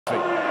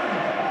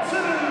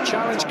trophy.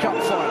 Challenge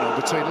Cup final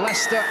between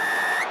Leicester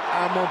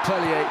and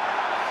Montpellier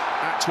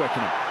at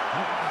Twickenham.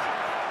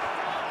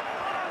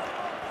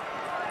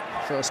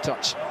 First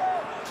touch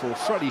for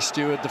Freddie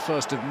Stewart, the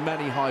first of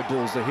many high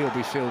balls that he'll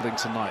be fielding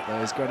tonight.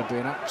 There's going to be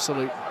an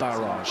absolute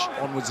barrage.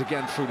 Onwards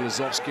again through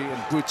Lazowski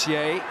and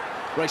Boutier.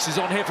 Races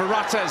on here for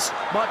Rattez.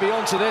 Might be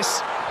onto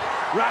this.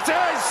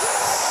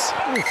 Rattez!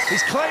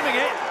 He's claiming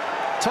it.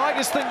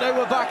 Tigers think they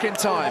were back in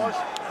time.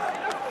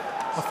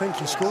 I think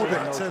he scored it.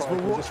 Rattez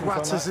will watch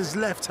Rattez's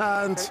left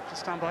hand.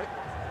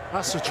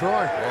 That's a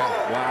try.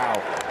 Yeah.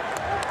 Wow.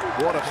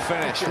 What a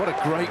finish. What a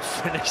great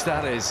finish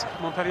that is.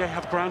 Montpellier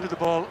have grounded the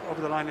ball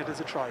over the line. It is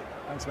a try.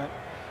 Thanks, mate.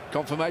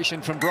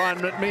 Confirmation from Brian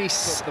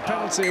McMeese. The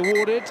penalty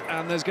awarded,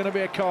 and there's going to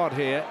be a card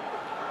here.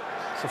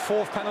 It's the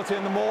fourth penalty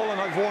in the maul, and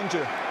I've warned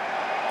you.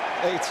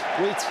 8,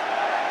 wait.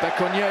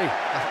 Beconnier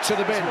to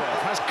the bin.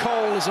 Has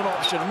Cole as an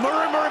option.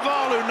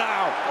 Murivalu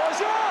now.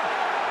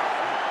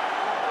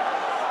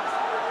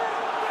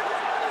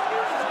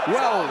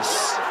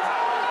 Wells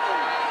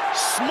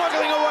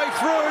smuggling away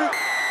through.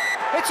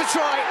 It's a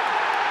try.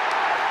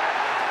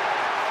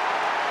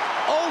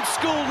 Old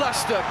school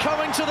Leicester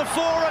coming to the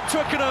fore at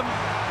Twickenham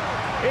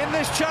in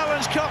this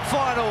Challenge Cup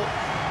final.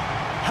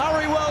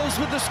 Harry Wells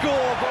with the score.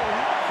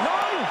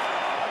 9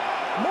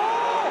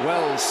 more.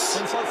 Wells.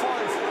 Inside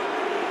 5.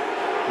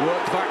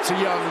 Worked back to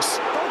Youngs.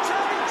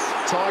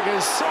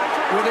 Tigers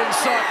within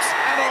sight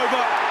and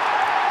over.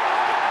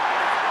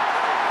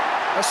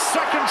 A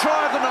second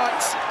try of the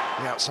night.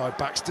 The outside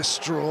back's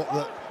distraught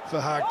that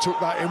Verhaag took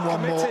that in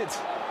one more.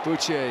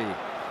 Boutier.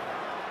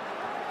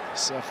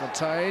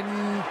 Serfontaine.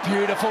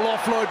 Beautiful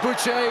offload.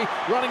 Boutier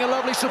running a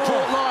lovely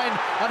support line.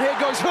 And here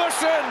goes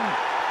Hussein.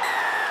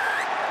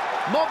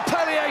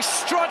 Montpellier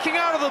striking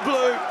out of the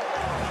blue.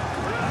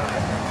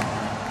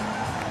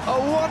 A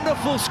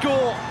wonderful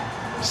score.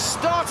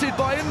 Started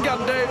by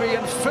Ngandevi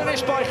and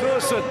finished by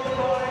Hussein.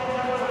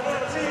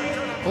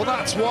 Well,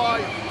 that's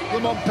why the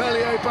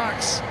Montpellier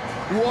backs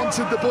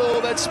wanted the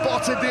ball. They'd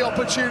spotted the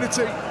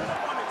opportunity.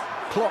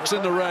 Clock's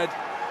in the red.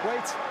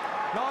 Wait.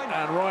 9.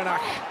 And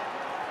Reinach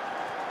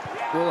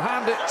will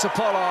hand it to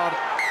Pollard,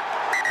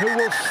 who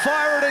will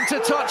fire it into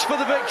touch for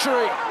the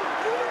victory.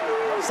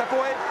 Step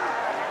away.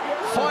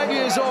 5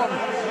 years on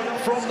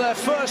from their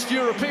first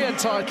European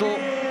title,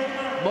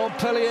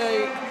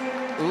 Montpellier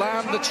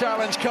land the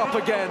Challenge Cup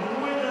again.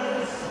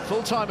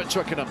 Full time at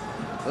Twickenham.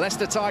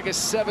 Leicester Tigers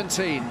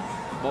 17,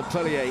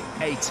 Montpellier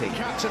 80.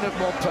 Captain of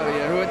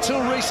Montpellier, who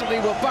until recently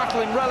were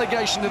battling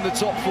relegation in the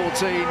top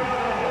 14.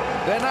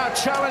 They're now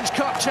Challenge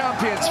Cup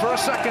champions for a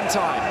second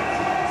time.